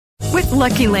With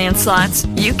Lucky Land Slots,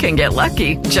 you can get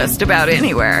lucky just about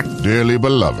anywhere. Dearly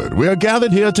beloved, we are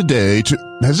gathered here today to...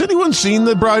 Has anyone seen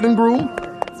the bride and groom?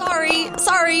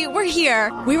 Sorry, we're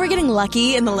here. We were getting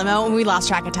lucky in the limo and we lost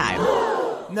track of time.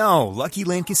 No, Lucky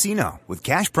Land Casino, with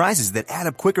cash prizes that add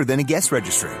up quicker than a guest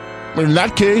registry. In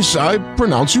that case, I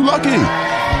pronounce you lucky.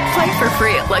 Play for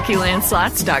free at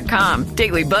LuckyLandSlots.com.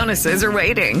 Daily bonuses are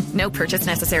waiting. No purchase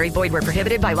necessary. Void where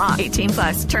prohibited by law.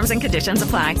 18+. Terms and conditions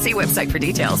apply. See website for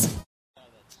details.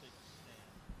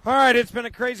 All right, it's been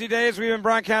a crazy day as we've been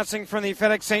broadcasting from the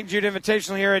FedEx St. Jude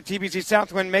Invitational here at TBC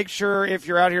Southwind. Make sure if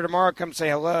you're out here tomorrow, come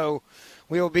say hello.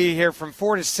 We will be here from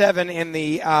 4 to 7 in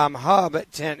the hub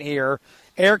tent here.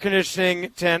 Air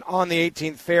conditioning tent on the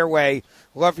 18th fairway.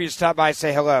 Love for you to stop by and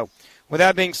say hello. With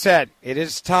that being said, it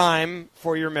is time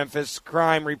for your Memphis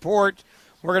Crime Report.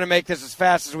 We're going to make this as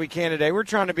fast as we can today. We're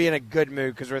trying to be in a good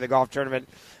mood because we're at the golf tournament,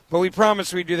 but we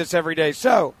promise we do this every day.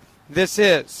 So this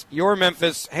is your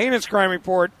Memphis Heinous Crime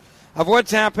Report of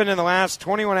what's happened in the last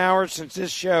 21 hours since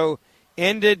this show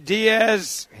ended.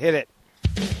 Diaz, hit it.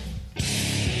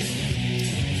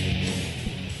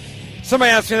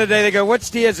 Somebody asked me the other day, they go, what's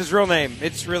Diaz's real name?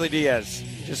 It's really Diaz.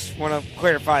 Just want to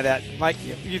clarify that. Mike,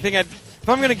 you think if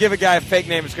I'm going to give a guy a fake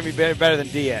name, it's going to be better than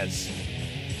Diaz.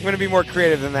 I'm going to be more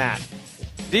creative than that.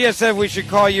 Diaz said we should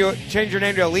change your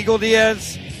name to Illegal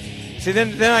Diaz. See,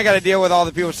 then I got to deal with all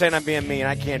the people saying I'm being mean.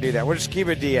 I can't do that. We'll just keep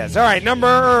it Diaz. All right,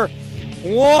 number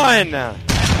 1.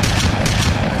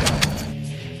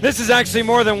 This is actually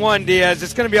more than 1, Diaz.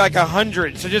 It's going to be like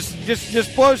 100. So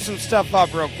just blow some stuff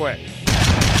up real quick.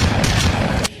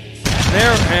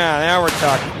 Now we're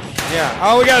talking. Yeah.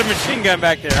 Oh, we got a machine gun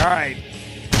back there. All right.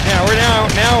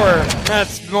 Yeah,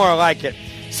 that's more like it.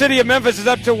 City of Memphis is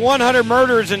up to 100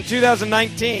 murders in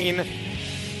 2019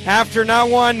 after not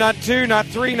 1, not 2, not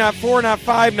 3, not 4, not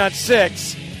 5, not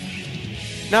 6,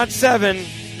 not 7,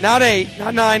 not 8,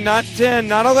 not 9, not 10,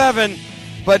 not 11,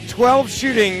 but 12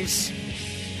 shootings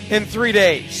in 3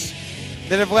 days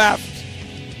that have left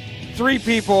 3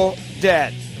 people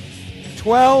dead.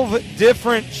 12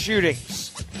 different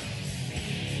shootings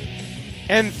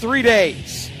in 3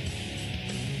 days.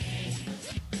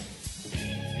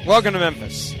 Welcome to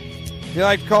Memphis. If you'd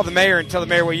like to call the mayor and tell the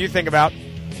mayor what you think about.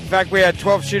 In fact, we had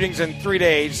 12 shootings in 3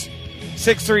 days.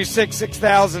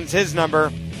 636-6000 is his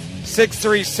number.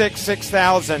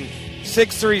 636-6000.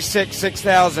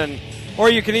 636-6000. Or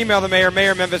you can email the mayor,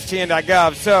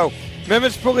 mayor@memphistn.gov. So,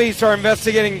 Memphis police are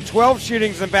investigating 12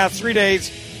 shootings in the past 3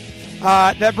 days.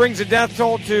 That brings the death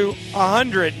toll to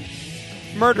 100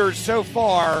 murders so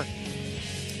far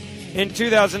in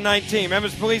 2019.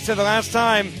 Memphis police said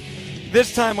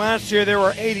this time last year, there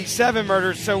were 87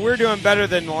 murders, so we're doing better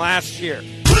than last year.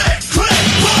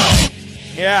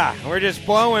 Yeah, we're just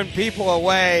blowing people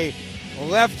away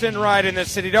left and right in this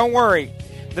city. Don't worry.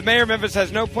 The mayor of Memphis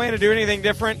has no plan to do anything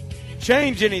different,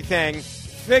 change anything,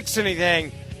 fix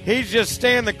anything. He's just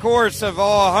staying the course of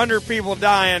all 100 people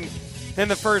dying in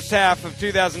the first half of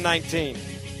 2019.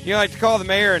 You'd like to call the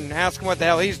mayor and ask him what the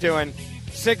hell he's doing.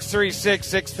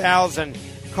 636-6000.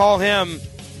 Call him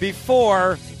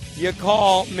before you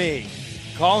call me.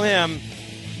 Call him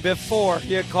before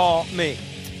you call me.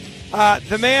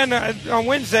 The man, on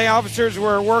Wednesday, officers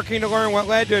were working to learn what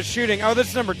led to a shooting. Oh, this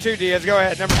is number 2, Diaz. Go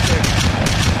ahead, number 2.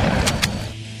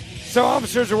 So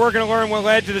officers are working to learn what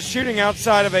led to the shooting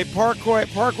outside of a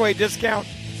Parkway Discount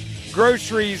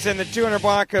Groceries in the 200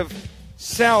 block of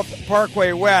South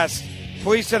Parkway West.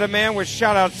 Police said a man was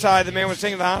shot outside. The man was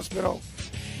taken to the hospital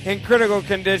in critical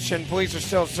condition. Police are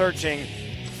still searching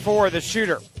for the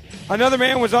shooter. Another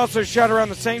man was also shot around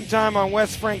the same time on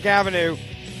West Frank Avenue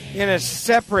in a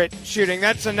separate shooting.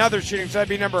 That's another shooting, so that'd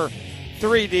be number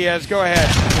 3, Diaz. Go ahead.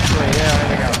 Number 3. Yeah, there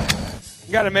we go.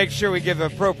 We got to make sure we give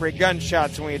appropriate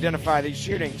gunshots when we identify these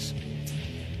shootings.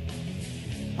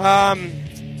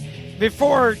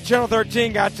 Before Channel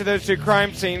 13 got to those 2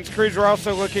 crime scenes, crews were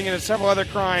also looking into several other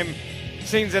crime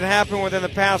scenes that happened within the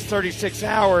past 36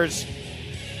 hours.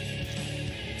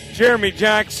 Jeremy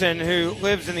Jackson, who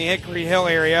lives in the Hickory Hill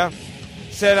area,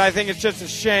 said, I think it's just a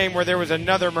shame where there was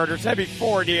another murder. So that'd be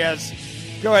 4, Diaz.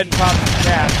 Go ahead and pop the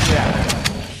caps. Yeah.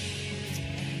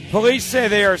 Police say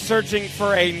they are searching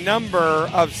for a number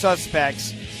of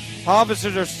suspects.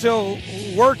 Officers are still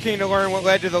working to learn what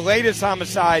led to the latest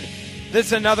homicide. This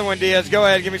is another one, Diaz. Go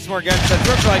ahead, give me some more gunshots.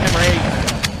 Looks like number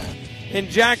 8. In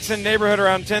Jackson neighborhood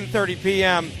around 10:30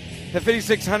 p.m., the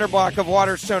 5600 block of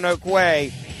Waterstone Oak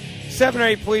Way. 7 or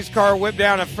 8 police car whipped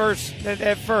down at first,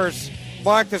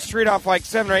 blocked the street off like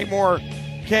 7 or 8 more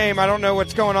came. I don't know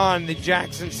what's going on, the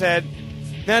Jackson said.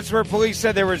 That's where police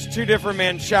said there was 2 different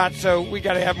men shot, so we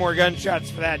got to have more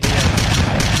gunshots for that.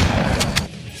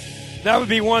 That would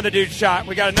be one of the dudes shot.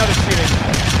 We got another shooting.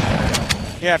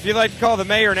 Yeah, if you'd like to call the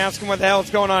mayor and ask him what the hell is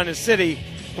going on in his city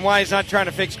and why he's not trying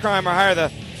to fix crime or hire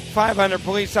the 500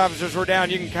 police officers we're down,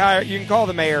 you can call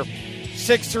the mayor.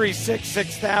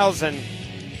 636-6000.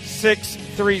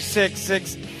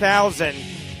 636-6000.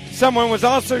 Someone was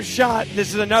also shot.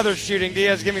 This is another shooting.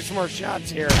 Diaz, give me some more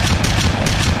shots here.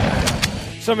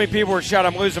 So many people were shot,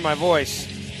 I'm losing my voice.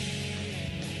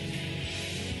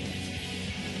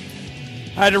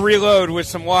 I had to reload with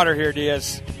some water here,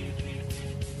 Diaz.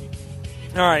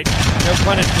 All right, no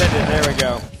pun intended. There we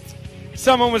go.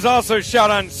 Someone was also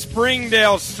shot on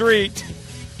Springdale Street.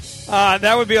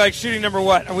 That would be like shooting number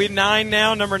what? Are we 9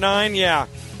 now? Number 9? Yeah.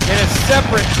 And a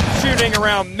separate shooting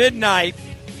around midnight.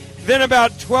 Then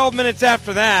about 12 minutes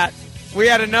after that, we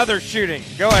had another shooting.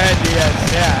 Go ahead,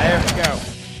 Diaz. Yeah, there we go.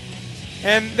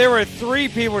 And there were 3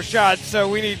 people shot, so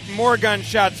we need more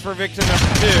gunshots for victim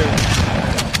number 2.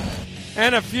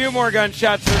 And a few more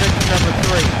gunshots for victim number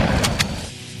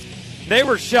 3. They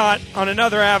were shot on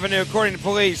another avenue, according to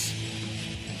police.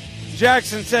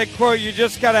 Jackson said, quote, "You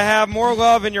just got to have more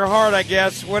love in your heart, I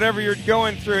guess. Whatever you're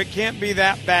going through, it can't be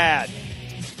that bad."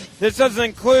 This doesn't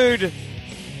include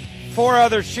 4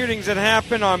 other shootings that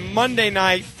happened on Monday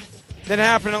night that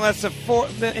happened in less than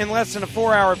a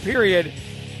 4-hour period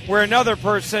where another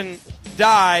person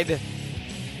died.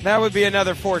 That would be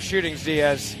another 4 shootings,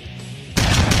 Diaz.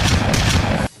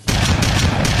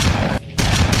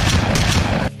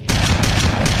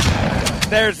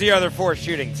 There's the other 4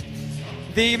 shootings.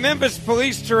 The Memphis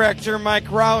Police Director,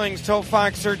 Mike Rawlings, told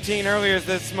Fox 13 earlier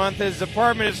this month his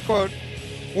department is, quote,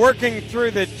 "working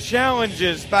through the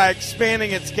challenges by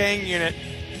expanding its gang unit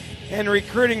and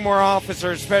recruiting more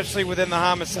officers, especially within the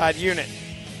homicide unit."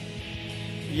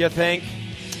 You think?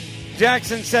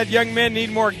 Jackson said young men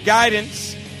need more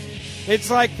guidance. It's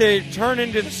like they turn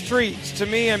into the streets. To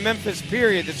me, in Memphis,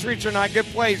 period, the streets are not a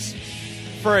good place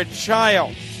for a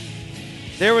child.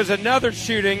 There was another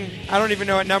shooting. I don't even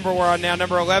know what number we're on now.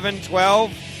 Number 11,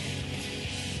 12?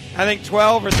 I think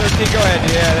 12 or 13. Go ahead.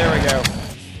 Yeah, there we go.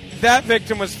 That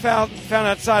victim was found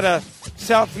outside a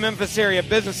South Memphis area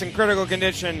business in critical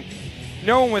condition.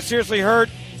 No one was seriously hurt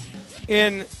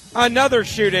in another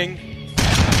shooting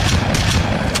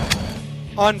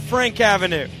on Frank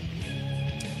Avenue.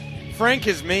 Frank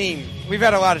is mean. We've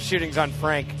had a lot of shootings on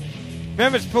Frank.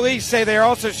 Memphis police say they are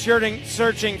also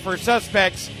searching for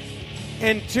suspects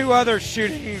in 2 other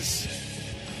shootings.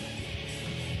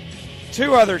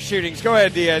 2 other shootings. Go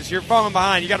ahead, Diaz. You're falling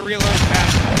behind. You got to reload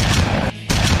fast.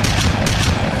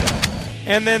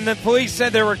 And then the police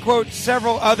said there were, quote,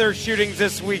 several other shootings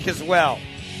this week as well.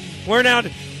 We're now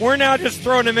just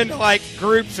throwing them into like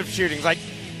groups of shootings. Like,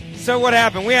 so what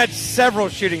happened? We had several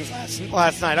shootings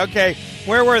last night. Okay,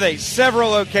 where were they?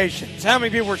 Several locations. How many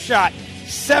people were shot?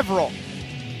 Several.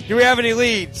 Do we have any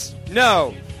leads?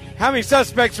 No. How many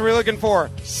suspects are we looking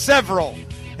for? Several.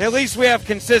 At least we have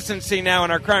consistency now in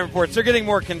our crime reports. They're getting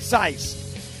more concise.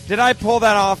 Did I pull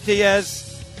that off,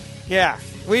 Diaz? Yeah.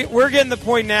 We're getting to the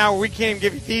point now where we can't even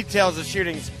give you details of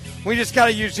shootings. We just got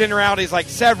to use generalities like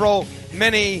several,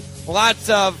 many, lots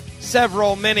of,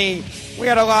 several, many. We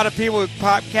got a lot of people with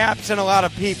pop caps and a lot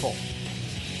of people.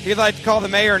 If you'd like to call the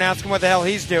mayor and ask him what the hell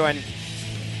he's doing,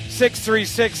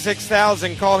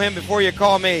 636-6000. Call him before you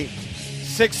call me.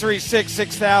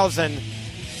 636-6000.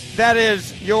 That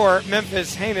is your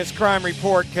Memphis Heinous Crime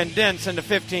Report condensed into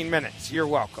 15 minutes. You're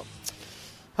welcome.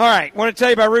 All right, want to tell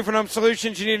you about Roof and Home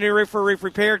Solutions. You need a new roof or roof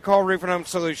repaired, call Roof and Home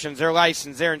Solutions. They're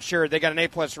licensed, they're insured, they got an A+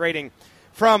 rating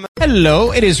from...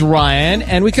 Hello, it is Ryan,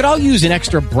 and we could all use an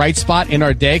extra bright spot in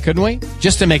our day, couldn't we?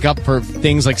 Just to make up for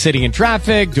things like sitting in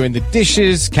traffic, doing the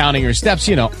dishes, counting your steps,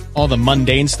 you know, all the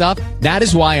mundane stuff. That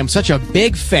is why I'm such a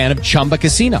big fan of Chumba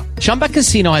Casino. Chumba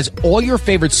Casino has all your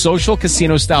favorite social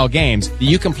casino-style games that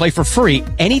you can play for free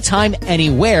anytime,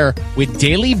 anywhere with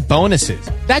daily bonuses.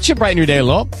 That should brighten your day a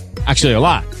little. Actually, a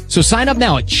lot. So sign up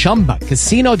now at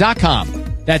ChumbaCasino.com.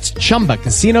 That's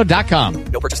ChumbaCasino.com.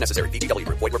 No purchase necessary. VGW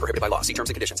Group. Void where prohibited by law. See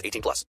terms and conditions. 18+.